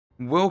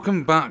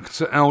Welcome back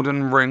to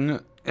Elden Ring.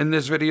 In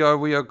this video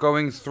we are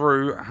going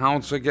through how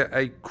to get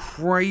a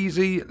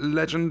crazy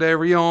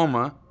legendary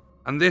armor,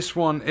 and this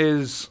one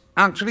is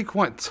actually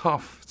quite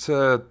tough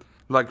to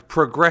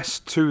progress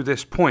to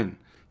this point.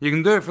 You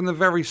can do it from the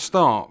very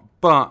start,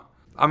 but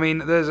I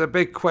mean there's a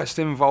big quest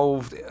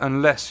involved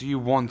unless you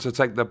want to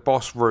take the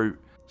boss route.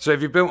 So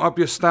if you built up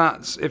your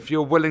stats, if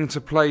you're willing to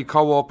play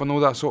co-op and all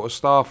that sort of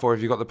stuff, or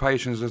if you've got the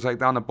patience to take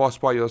down the boss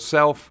by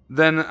yourself,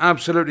 then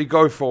absolutely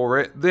go for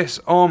it. This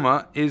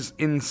armor is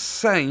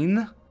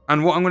insane,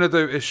 and what I'm going to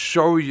do is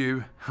show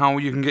you how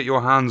you can get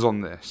your hands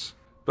on this.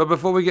 But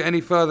before we get any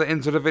further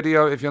into the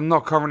video, if you're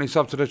not currently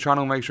subbed to the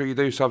channel, make sure you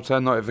do sub,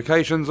 turn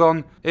notifications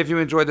on. If you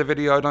enjoyed the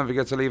video, don't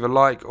forget to leave a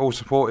like. All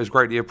support is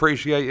greatly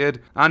appreciated.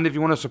 And if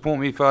you want to support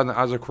me further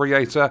as a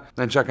creator,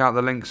 then check out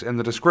the links in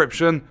the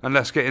description, and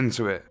let's get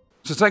into it.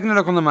 So taking a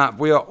look on the map,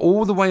 we are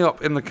all the way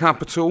up in the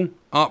capital,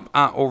 up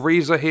at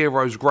Oriza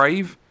Hero's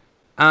grave.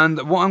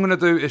 And what I'm going to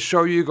do is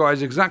show you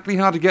guys exactly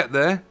how to get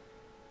there.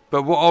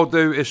 But what I'll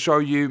do is show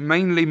you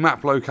mainly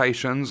map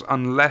locations,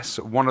 unless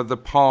one of the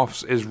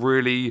paths is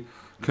really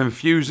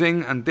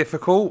confusing and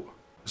difficult.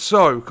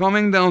 So,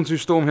 coming down to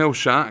Stormhill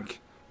Shack,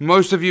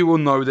 most of you will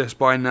know this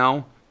by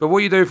now. But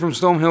what you do from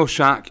Stormhill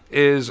Shack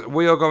is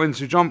we are going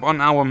to jump on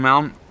our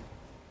mount.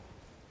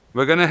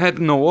 We're going to head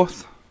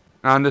north.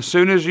 And as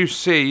soon as you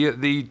see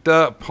the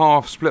dirt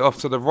path split off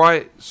to the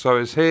right, so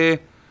it's here,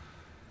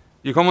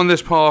 you come on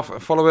this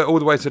path, follow it all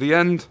the way to the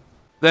end.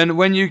 Then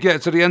when you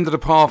get to the end of the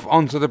path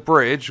onto the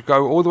bridge,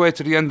 go all the way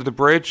to the end of the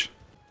bridge.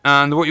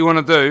 And what you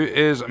want to do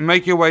is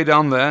make your way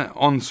down there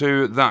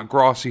onto that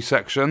grassy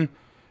section.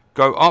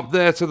 Go up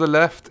there to the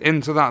left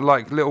into that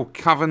little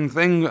cavern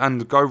thing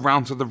and go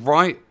round to the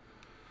right.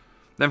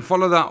 Then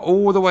follow that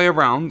all the way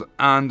around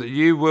and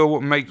you will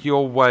make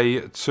your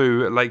way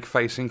to lake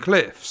facing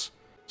cliffs.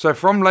 So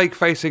from lake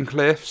facing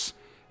cliffs,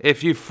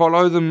 if you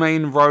follow the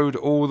main road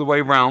all the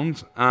way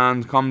round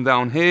and come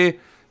down here,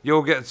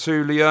 you'll get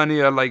to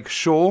Liurnia Lake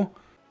Shore.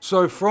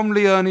 So from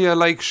Liurnia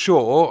Lake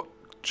Shore,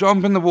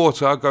 jump in the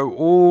water, go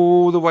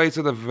all the way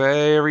to the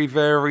very,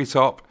 very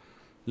top.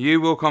 You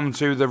will come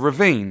to the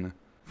ravine.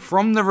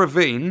 From the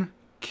ravine,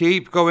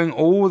 keep going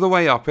all the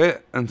way up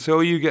it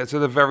until you get to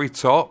the very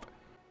top.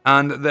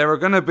 And there are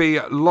going to be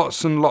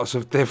lots and lots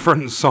of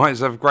different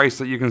sites of grace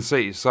that you can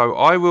see. So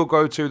I will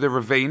go to the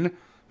ravine,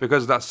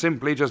 because that's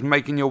simply just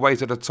making your way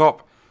to the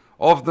top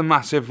of the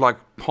massive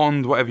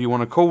pond, whatever you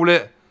want to call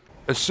it.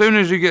 As soon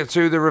as you get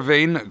to the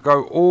ravine,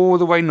 go all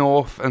the way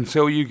north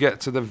until you get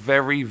to the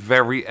very,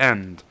 very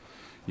end.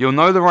 You'll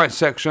know the right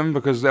section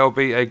because there'll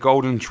be a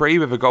golden tree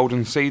with a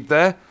golden seed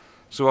there.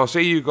 So I'll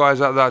see you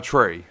guys at that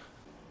tree.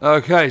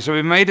 Okay, so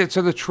we made it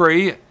to the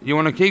tree. You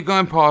want to keep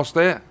going past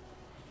it.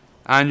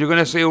 And you're going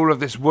to see all of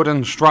this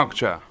wooden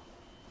structure.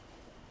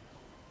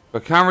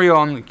 But carry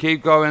on,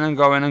 keep going and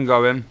going and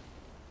going.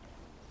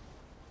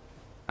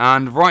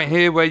 And right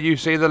here where you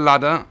see the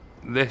ladder,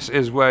 this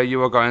is where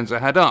you are going to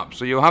head up.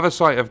 So you'll have a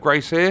site of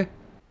grace here.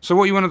 So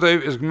what you want to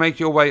do is make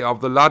your way up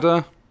the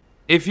ladder.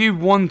 If you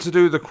want to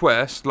do the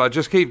quest,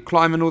 just keep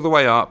climbing all the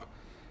way up.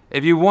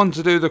 If you want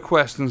to do the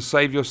quest and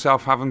save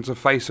yourself having to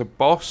face a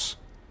boss,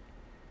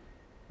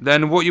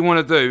 then what you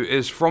want to do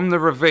is from the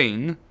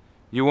ravine,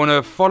 you want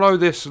to follow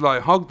this,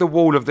 hug the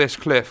wall of this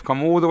cliff,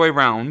 come all the way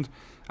round,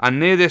 and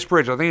near this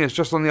bridge, I think it's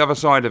just on the other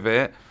side of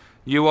it,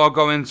 you are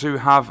going to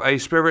have a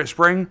spirit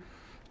spring.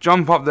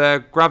 Jump up there,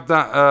 grab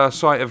that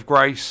site of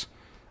grace,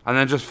 and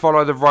then just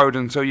follow the road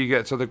until you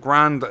get to the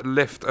Grand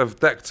Lift of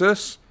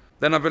Dectus.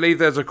 Then I believe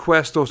there's a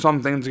quest or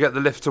something to get the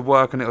lift to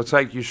work, and it'll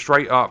take you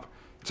straight up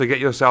to get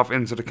yourself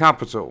into the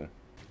capital.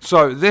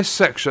 So this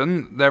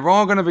section, there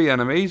are going to be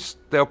enemies.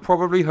 They'll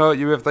probably hurt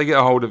you if they get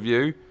a hold of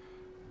you,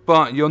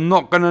 but you're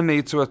not going to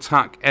need to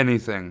attack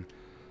anything.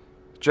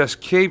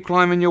 Just keep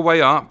climbing your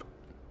way up.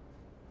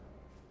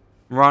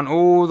 Run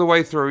all the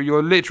way through.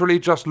 You're literally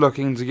just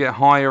looking to get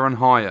higher and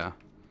higher.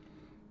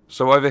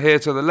 So over here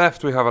to the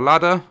left we have a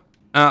ladder.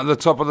 At the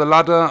top of the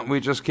ladder we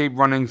just keep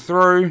running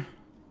through.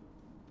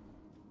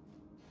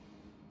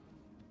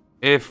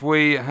 If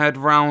we head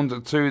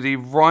round to the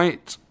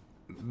right,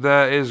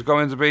 there is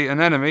going to be an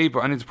enemy,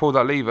 but I need to pull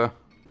that lever.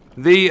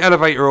 The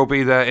elevator will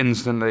be there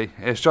instantly.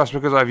 It's just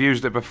because I've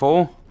used it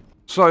before.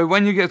 So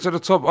when you get to the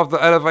top of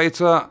the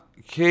elevator,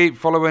 keep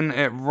following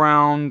it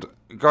round.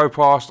 Go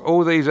past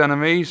all these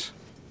enemies.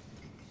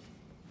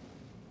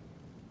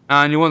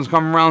 And you want to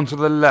come round to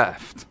the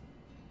left.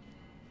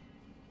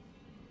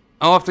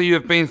 After you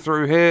have been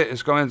through here,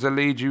 it's going to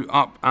lead you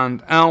up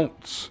and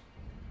out.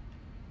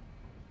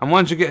 And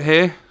once you get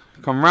here,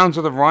 come round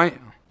to the right.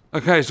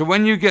 Okay, so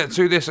when you get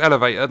to this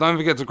elevator, don't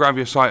forget to grab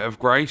your site of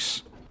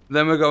grace.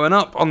 Then we're going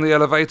up on the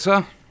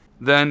elevator.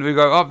 Then we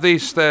go up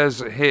these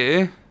stairs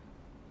here.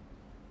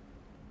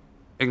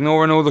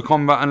 Ignoring all the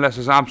combat unless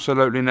it's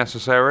absolutely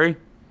necessary.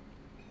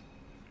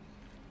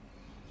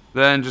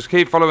 Then just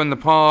keep following the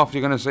path.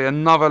 You're going to see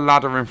another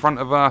ladder in front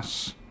of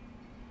us.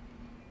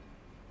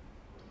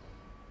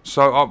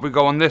 So up we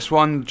go on this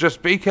one.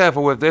 Just be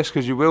careful with this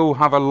because you will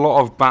have a lot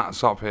of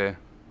bats up here.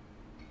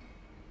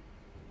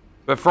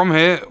 But from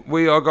here,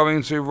 we are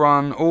going to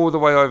run all the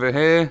way over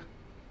here.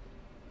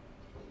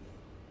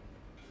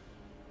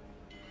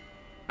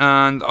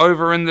 And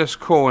over in this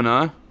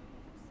corner,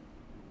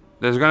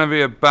 there's going to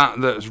be a bat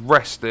that's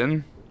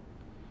resting.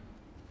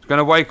 It's going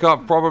to wake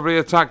up, probably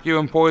attack you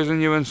and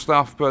poison you and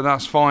stuff, but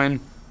that's fine.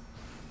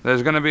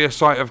 There's going to be a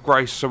site of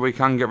grace so we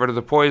can get rid of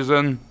the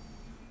poison.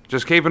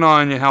 Just keep an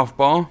eye on your health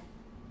bar.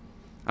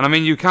 And I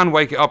mean, you can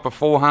wake it up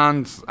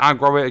beforehand,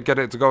 aggro it, get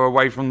it to go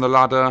away from the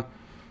ladder,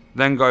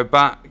 then go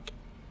back.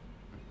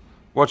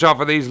 Watch out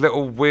for these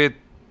little weird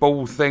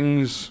ball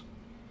things.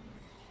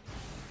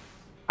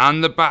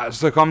 And the bats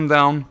to come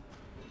down.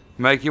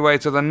 Make your way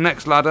to the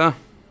next ladder.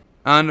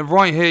 And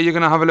right here, you're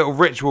going to have a little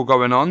ritual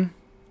going on.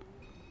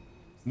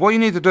 What you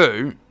need to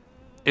do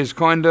is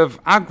kind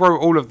of aggro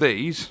all of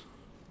these.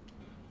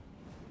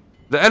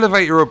 The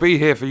elevator will be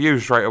here for you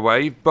straight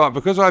away, but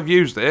because I've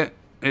used it,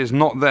 it's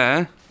not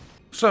there.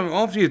 So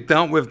after you've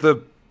dealt with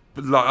the...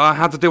 Like, I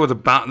had to deal with the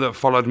bat that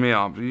followed me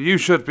up. You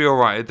should be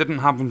alright. It didn't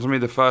happen to me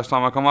the first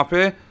time I come up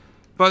here.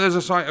 But there's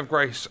a site of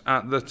grace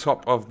at the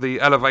top of the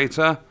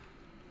elevator.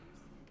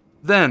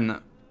 Then,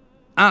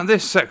 at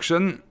this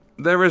section,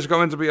 there is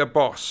going to be a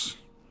boss.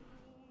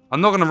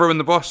 I'm not going to ruin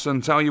the boss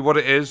and tell you what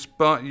it is,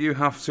 but you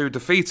have to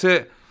defeat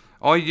it.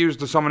 I used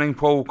the summoning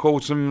pool,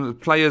 called some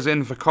players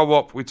in for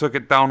co-op. We took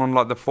it down on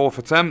like the 4th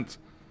attempt.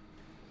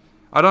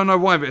 I don't know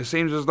why, but it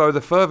seems as though the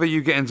further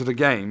you get into the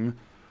game,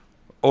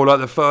 or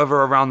like the further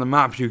around the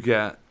map you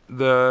get,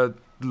 the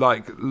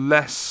like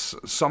less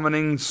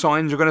summoning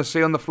signs you're going to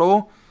see on the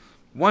floor.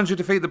 Once you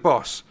defeat the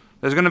boss,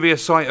 there's going to be a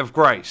site of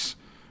grace.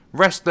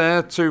 Rest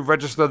there to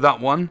register that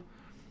one.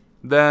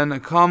 Then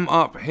come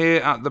up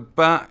here at the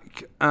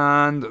back,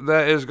 and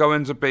there is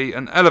going to be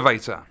an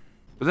elevator.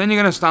 But then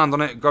you're going to stand on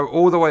it, go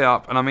all the way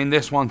up, and I mean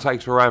this one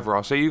takes forever.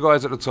 I'll see you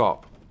guys at the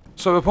top.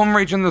 So upon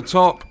reaching the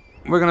top,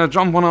 we're going to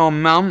jump on our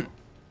mount.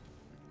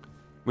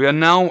 We are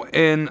now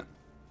in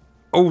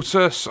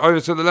Altus. Over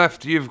to the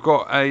left, you've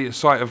got a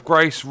site of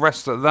grace.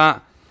 Rest at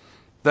that.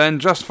 Then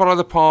just follow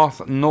the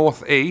path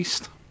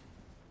northeast.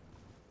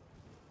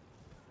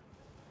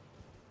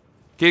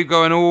 Keep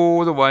going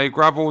all the way.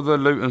 Grab all the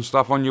loot and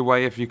stuff on your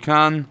way if you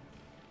can.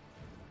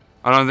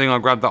 I don't think I'll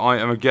grab that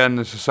item again.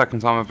 This is the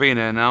second time I've been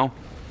here now.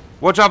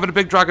 Watch out for the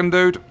big dragon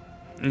dude.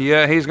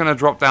 Yeah, he's going to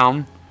drop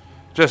down.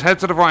 Just head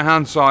to the right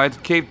hand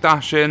side. Keep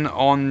dashing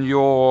on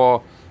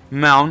your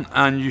mount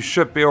and you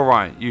should be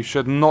alright. You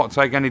should not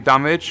take any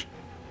damage.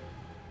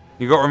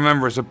 You got to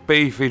remember it's a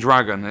beefy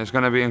dragon. It's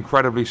going to be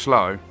incredibly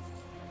slow.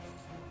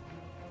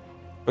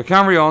 But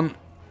carry on.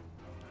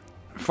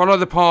 Follow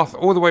the path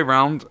all the way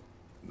round.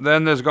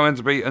 Then there's going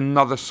to be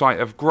another site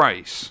of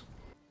grace.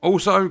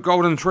 Also,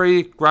 golden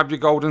tree, grab your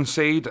golden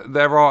seed.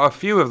 There are a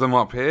few of them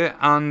up here,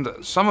 and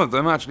some of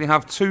them actually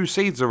have 2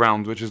 seeds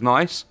around, which is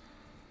nice.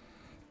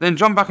 Then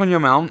jump back on your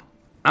mount,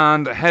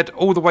 and head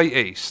all the way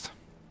east.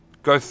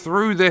 Go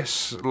through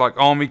this, like,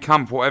 army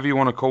camp, whatever you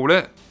want to call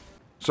it.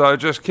 So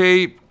just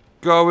keep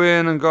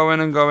going and going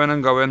and going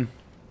and going.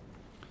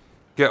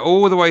 Get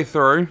all the way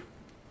through.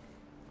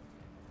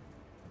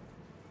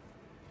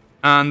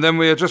 And then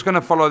we are just going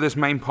to follow this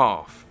main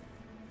path.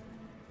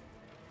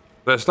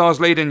 But it starts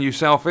leading you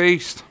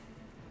southeast.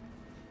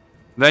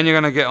 Then you're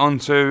going to get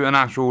onto an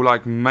actual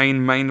like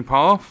main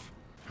path.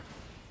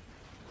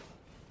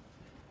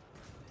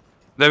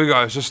 There we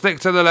go. So stick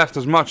to the left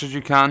as much as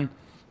you can.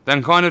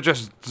 Then kind of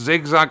just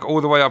zigzag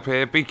all the way up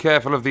here. Be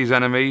careful of these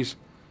enemies.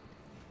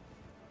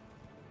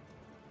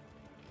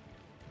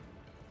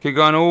 Keep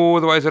going all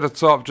the way to the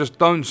top. Just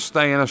don't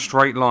stay in a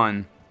straight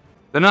line.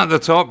 Then at the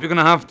top you're going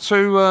to have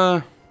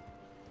two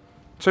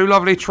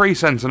lovely tree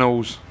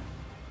sentinels.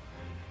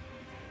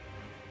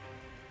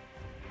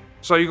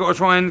 So you've got to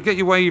try and get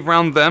your way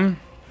around them.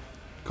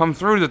 Come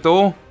through the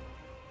door.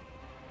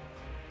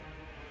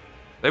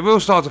 They will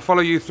start to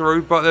follow you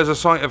through, but there's a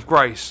site of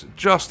grace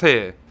just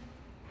here.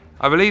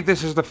 I believe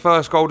this is the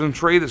first golden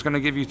tree that's going to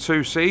give you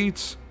 2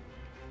 seeds.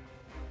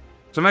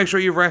 So make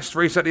sure you rest,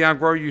 reset the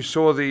aggro. You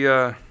saw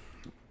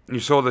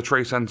the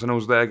tree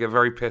sentinels there get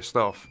very pissed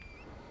off.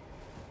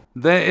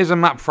 There is a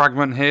map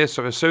fragment here,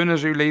 so as soon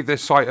as you leave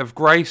this site of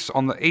grace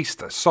on the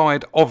east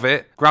side of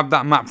it, grab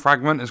that map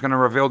fragment. It's going to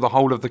reveal the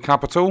whole of the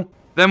capital.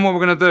 Then what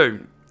we're going to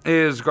do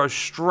is go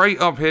straight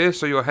up here,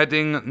 so you're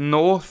heading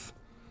north,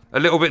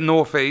 a little bit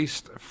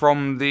northeast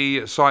from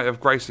the site of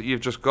grace that you've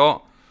just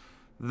got.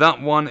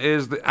 That one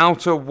is the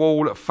outer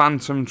wall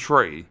phantom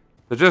tree.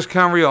 So just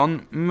carry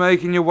on,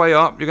 making your way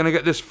up. You're going to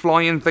get this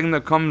flying thing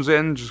that comes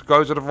in. Just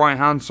go to the right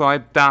hand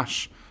side,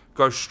 dash,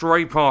 go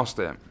straight past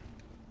it.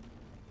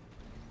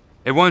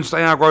 It won't stay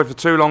aggro for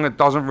too long, it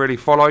doesn't really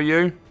follow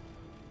you.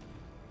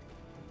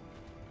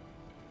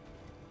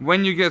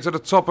 When you get to the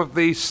top of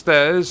these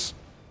stairs,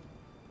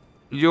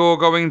 you're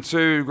going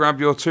to grab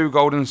your 2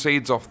 golden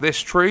seeds off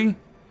this tree,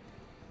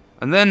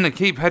 and then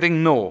keep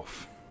heading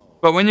north.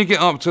 But when you get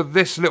up to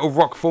this little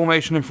rock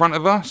formation in front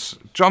of us,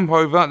 jump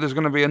over, there's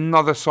going to be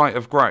another site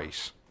of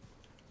grace.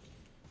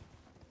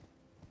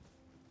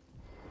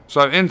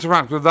 So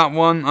interact with that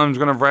one. I'm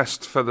just going to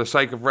rest for the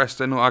sake of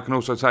resting. I can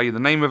also tell you the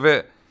name of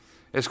it.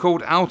 It's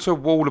called Outer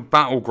Wall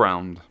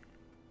Battleground.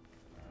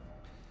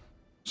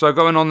 So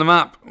going on the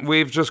map,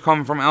 we've just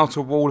come from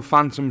Outer Wall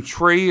Phantom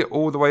Tree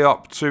all the way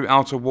up to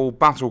Outer Wall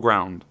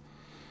Battleground.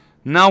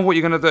 Now what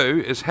you're going to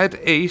do is head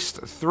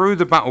east through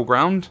the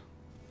battleground.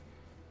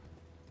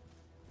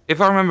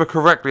 If I remember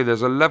correctly,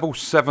 there's a level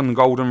 7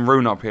 golden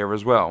rune up here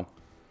as well.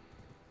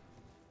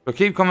 But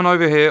keep coming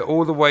over here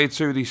all the way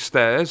to the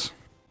stairs.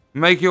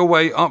 Make your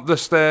way up the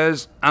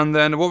stairs, and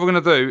then what we're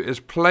going to do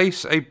is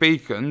place a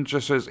beacon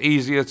just so it's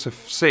easier to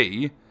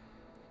see.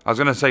 I was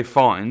going to say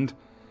find.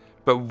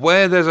 But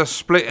where there's a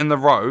split in the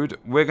road,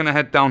 we're going to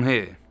head down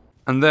here.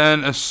 And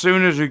then as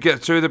soon as you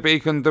get to the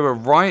beacon, do a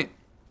right.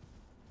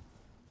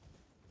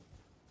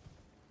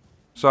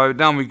 So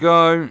down we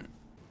go.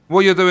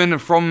 What you're doing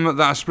from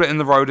that split in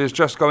the road is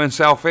just going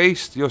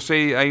southeast. You'll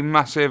see a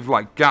massive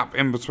gap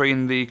in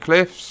between the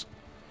cliffs.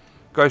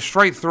 Go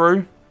straight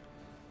through.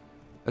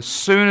 As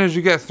soon as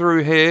you get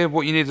through here,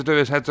 what you need to do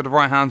is head to the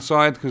right hand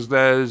side because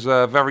there's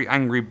very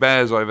angry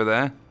bears over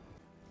there.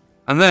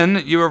 And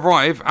then you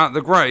arrive at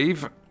the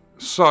grave.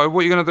 So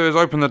what you're going to do is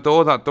open the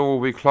door. That door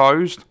will be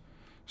closed.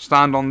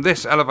 Stand on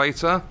this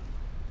elevator.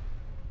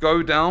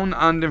 Go down,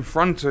 and in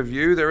front of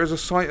you there is a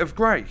site of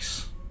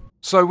grace.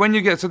 So when you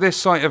get to this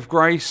site of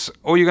grace,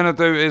 all you're going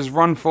to do is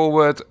run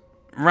forward,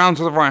 round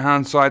to the right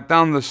hand side,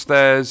 down the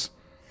stairs.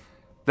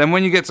 Then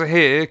when you get to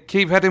here,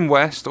 keep heading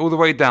west all the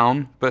way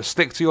down, but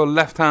stick to your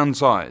left hand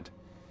side.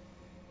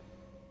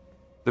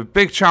 The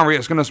big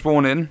chariot's going to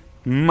spawn in.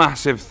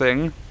 Massive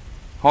thing.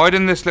 Hide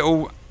in this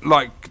little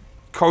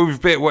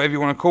cove bit, whatever you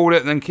want to call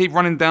it. Then keep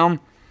running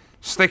down,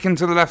 sticking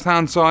to the left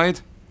hand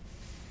side.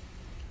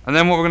 And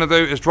then what we're going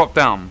to do is drop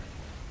down.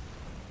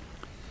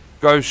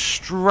 Go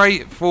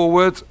straight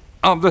forward,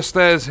 up the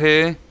stairs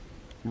here,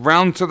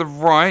 round to the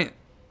right.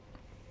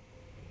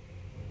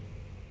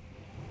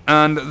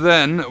 And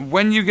then,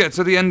 when you get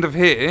to the end of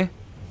here,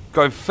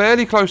 go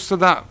fairly close to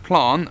that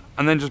plant,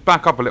 and then just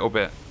back up a little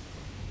bit.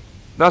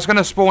 That's going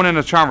to spawn in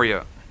a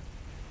chariot.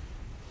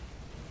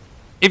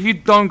 If you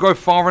don't go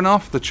far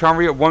enough, the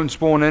chariot won't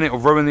spawn in, it'll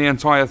ruin the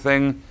entire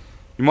thing.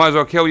 You might as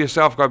well kill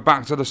yourself, go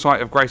back to the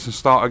site of grace and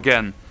start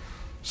again.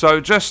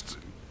 So just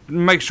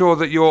make sure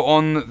that you're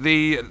on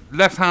the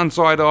left-hand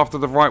side after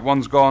the right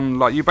one's gone.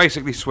 You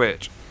basically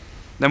switch.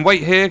 Then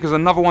wait here, because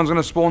another one's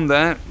going to spawn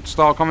there,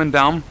 start coming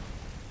down.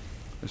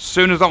 As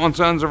soon as that one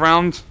turns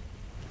around,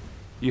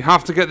 you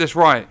have to get this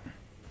right.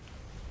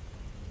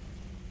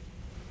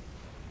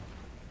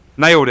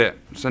 Nailed it.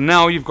 So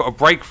now you've got a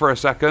break for a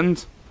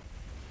second.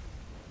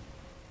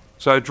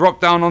 So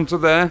drop down onto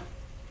there.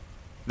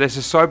 This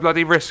is so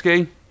bloody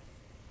risky.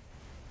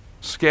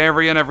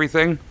 Scary and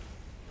everything.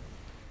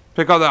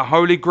 Pick up that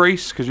holy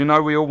grease, because you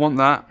know we all want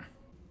that.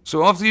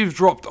 So after you've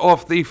dropped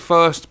off the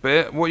first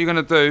bit, what you're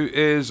going to do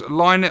is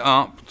line it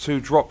up to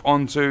drop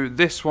onto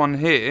this one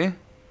here.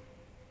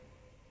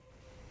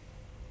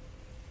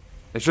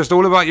 It's just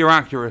all about your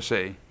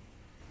accuracy.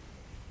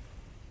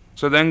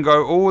 So then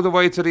go all the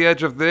way to the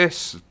edge of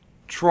this.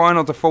 Try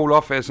not to fall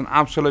off. It's an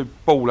absolute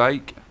ball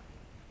ache.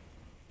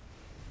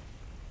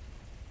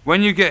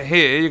 When you get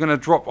here, you're going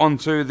to drop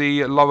onto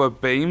the lower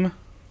beam.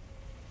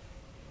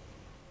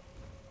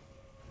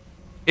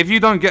 If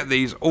you don't get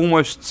these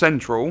almost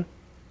central,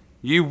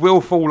 you will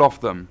fall off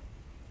them.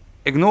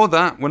 Ignore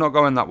that. We're not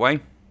going that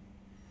way.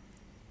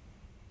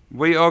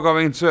 We are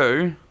going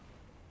to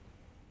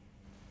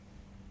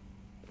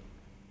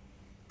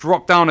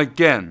drop down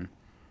again.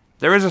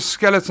 There is a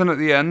skeleton at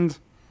the end.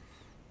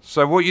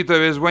 So what you do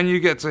is when you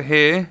get to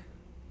here,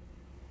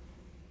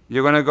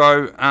 you're going to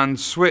go and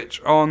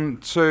switch on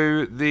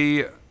to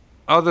the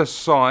other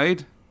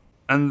side.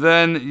 And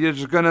then you're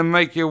just going to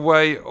make your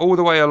way all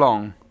the way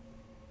along.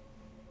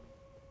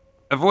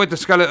 Avoid the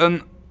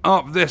skeleton.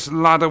 Up this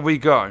ladder we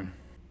go.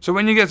 So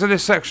when you get to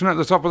this section at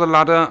the top of the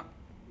ladder,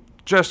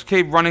 just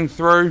keep running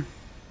through.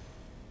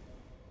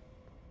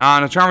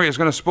 And a chariot is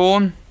going to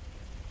spawn.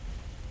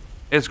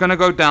 It's going to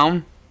go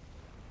down.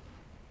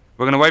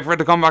 We're going to wait for it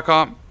to come back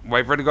up.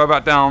 Wait for it to go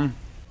back down.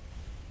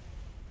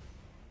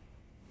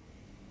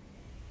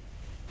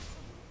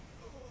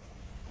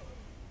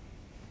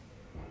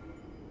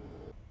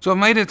 So I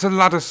made it to the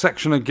ladder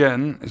section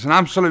again. It's an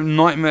absolute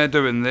nightmare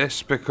doing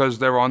this because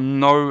there are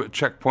no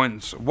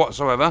checkpoints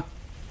whatsoever.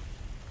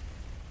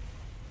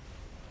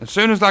 As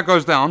soon as that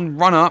goes down,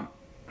 run up,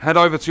 head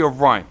over to your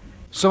right.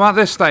 So at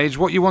this stage,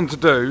 what you want to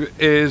do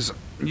is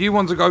you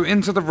want to go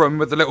into the room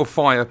with the little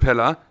fire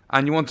pillar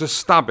and you want to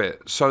stab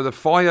it so the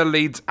fire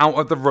leads out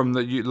of the room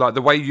that you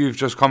the way you've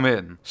just come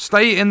in.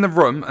 Stay in the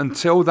room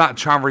until that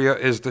chariot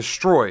is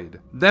destroyed.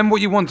 Then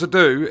what you want to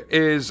do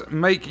is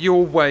make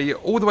your way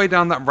all the way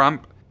down that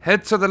ramp,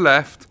 head to the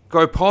left,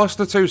 go past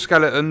the two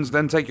skeletons,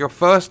 then take your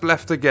first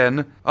left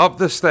again, up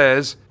the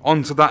stairs,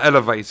 onto that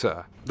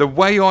elevator. The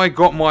way I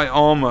got my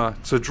armor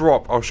to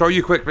drop, I'll show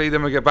you quickly,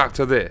 then we'll get back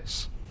to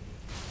this.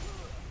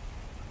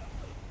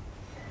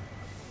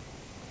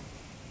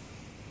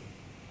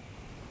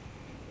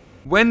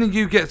 When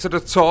you get to the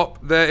top,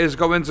 there is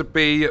going to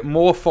be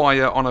more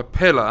fire on a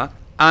pillar,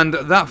 And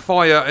that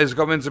fire is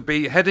going to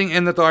be heading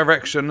in the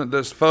direction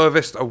that's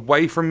furthest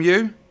away from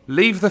you.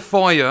 Leave the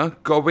fire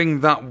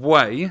going that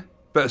way,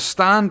 but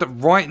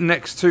stand right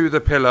next to the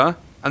pillar.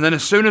 And then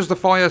as soon as the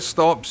fire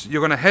stops,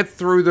 you're going to head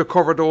through the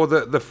corridor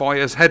that the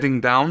fire's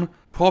heading down.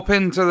 Pop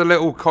into the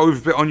little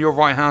cove bit on your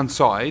right hand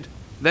side.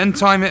 Then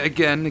time it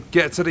again,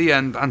 get to the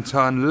end and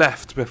turn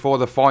left before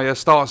the fire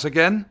starts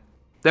again.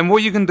 Then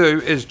what you can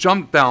do is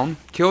jump down,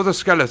 kill the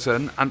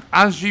skeleton, and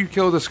as you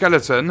kill the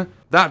skeleton,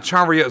 that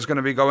chariot is going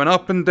to be going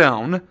up and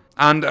down,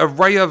 and a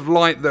ray of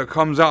light that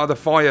comes out of the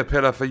fire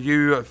pillar for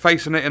you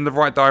facing it in the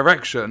right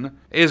direction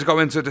is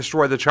going to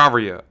destroy the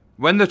chariot.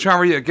 When the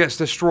chariot gets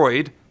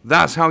destroyed,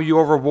 that's how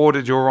you're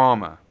rewarded your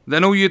armor.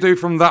 Then all you do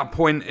from that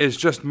point is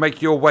just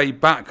make your way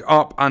back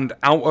up and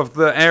out of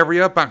the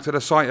area, back to the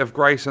site of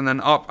grace, and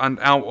then up and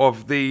out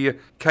of the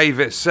cave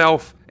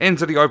itself,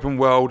 into the open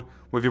world,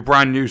 with your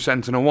brand new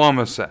Sentinel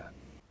armor set.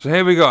 So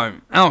here we go.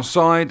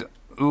 Outside,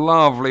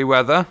 lovely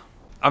weather.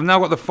 I've now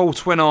got the full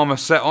twin armor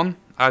set on.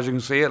 As you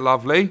can see it,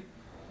 lovely.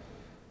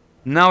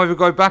 Now if we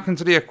go back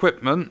into the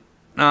equipment,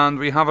 and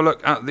we have a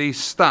look at the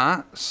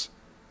stats.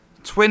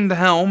 Twinned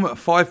helm,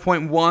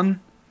 5.1.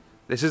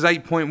 This is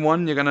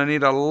 8.1. You're going to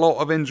need a lot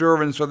of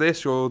endurance for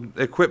this. Your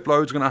equip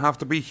load's going to have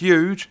to be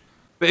huge.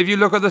 But if you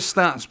look at the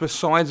stats,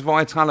 besides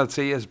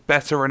vitality, it's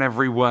better in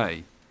every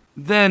way.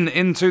 Then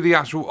into the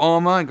actual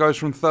armor, it goes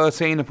from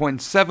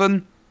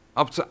 13.7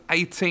 up to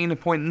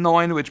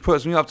 18.9, which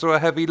puts me up to a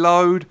heavy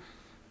load.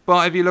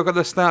 But if you look at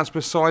the stats,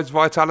 besides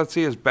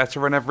vitality, it's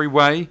better in every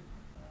way.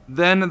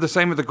 Then the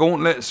same with the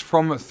gauntlets,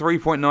 from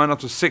 3.9 up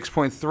to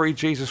 6.3.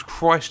 Jesus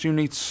Christ, you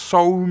need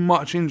so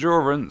much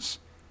endurance.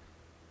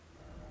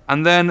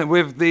 And then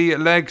with the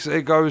legs,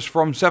 it goes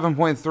from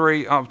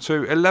 7.3 up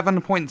to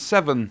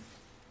 11.7.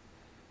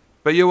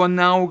 But you are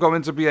now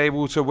going to be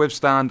able to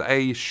withstand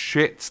a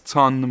shit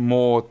ton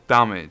more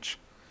damage.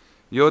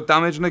 Your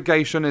damage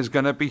negation is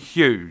going to be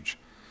huge.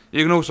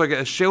 You can also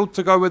get a shield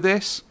to go with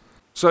this.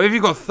 So if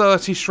you've got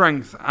 30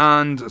 strength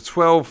and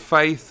 12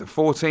 faith,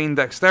 14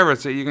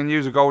 dexterity, you can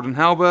use a golden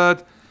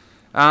halberd.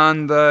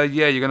 And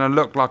yeah, you're going to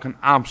look like an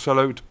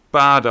absolute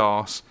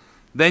badass.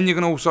 Then you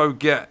can also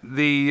get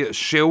the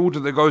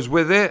shield that goes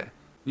with it.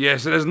 Yeah,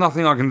 so there's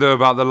nothing I can do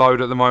about the load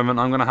at the moment.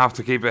 I'm going to have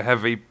to keep it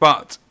heavy.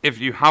 But if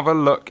you have a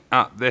look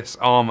at this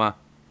armor,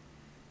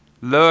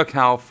 look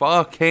how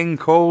fucking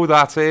cool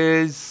that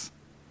is.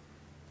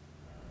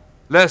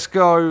 Let's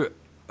go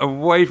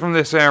away from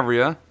this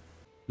area.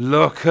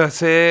 Look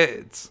at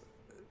it.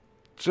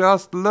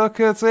 Just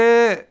look at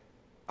it.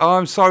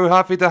 I'm so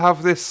happy to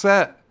have this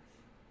set.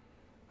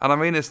 And I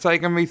mean, it's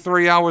taken me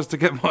 3 hours to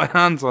get my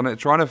hands on it,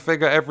 trying to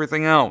figure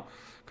everything out.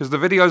 Because the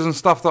videos and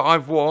stuff that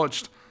I've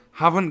watched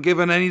haven't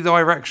given any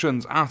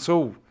directions at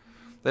all.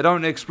 They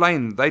don't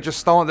explain. They just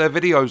start their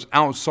videos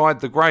outside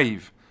the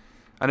grave.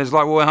 And it's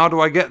like, well, how do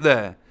I get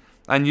there?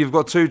 And you've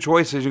got two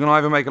choices. You can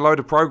either make a load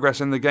of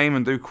progress in the game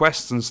and do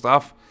quests and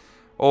stuff,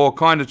 or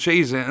kind of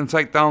cheese it and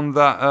take down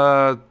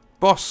that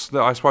boss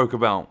that I spoke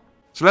about.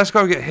 So let's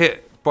go get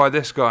hit by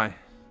this guy.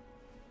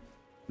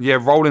 Yeah,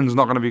 rolling's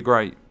not going to be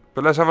great.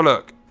 But let's have a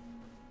look.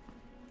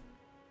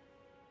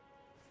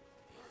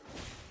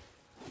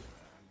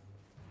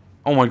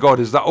 Oh my god,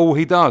 is that all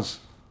he does?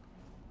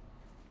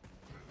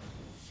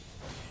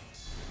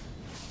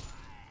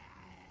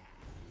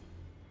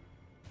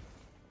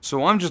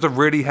 So I'm just a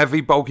really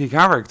heavy, bulky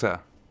character.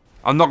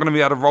 I'm not going to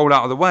be able to roll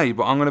out of the way,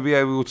 but I'm going to be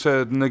able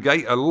to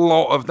negate a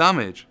lot of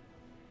damage.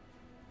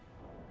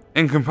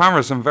 In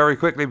comparison, very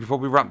quickly before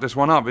we wrap this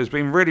one up, it's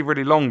been really,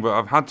 really long, but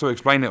I've had to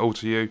explain it all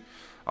to you.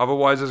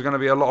 Otherwise, there's going to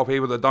be a lot of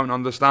people that don't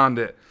understand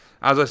it.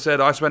 As I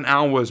said, I spent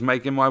hours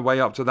making my way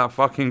up to that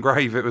fucking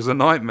grave. It was a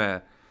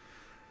nightmare.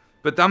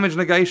 But damage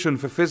negation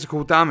for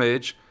physical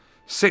damage,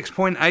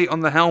 6.8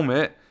 on the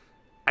helmet,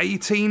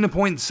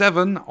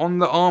 18.7 on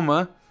the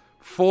armor,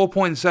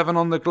 4.7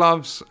 on the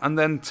gloves, and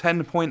then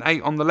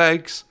 10.8 on the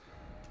legs.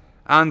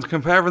 And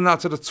comparing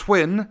that to the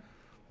twin,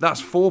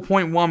 that's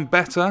 4.1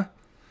 better.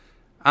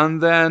 And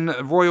then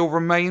Royal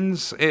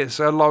Remains, it's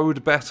a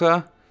load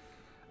better.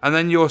 And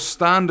then your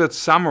standard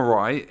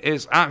Samurai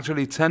is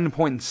actually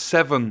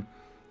 10.7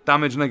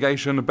 damage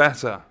negation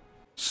better.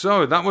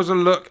 So that was a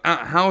look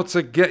at how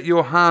to get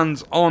your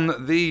hands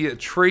on the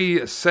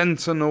Tree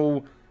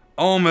Sentinel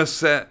armor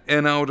set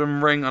in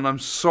Elden Ring, and I'm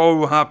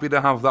so happy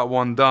to have that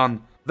one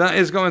done. That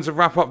is going to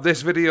wrap up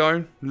this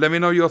video. Let me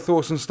know your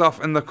thoughts and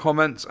stuff in the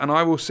comments, and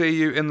I will see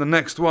you in the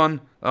next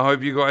one. I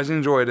hope you guys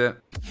enjoyed it.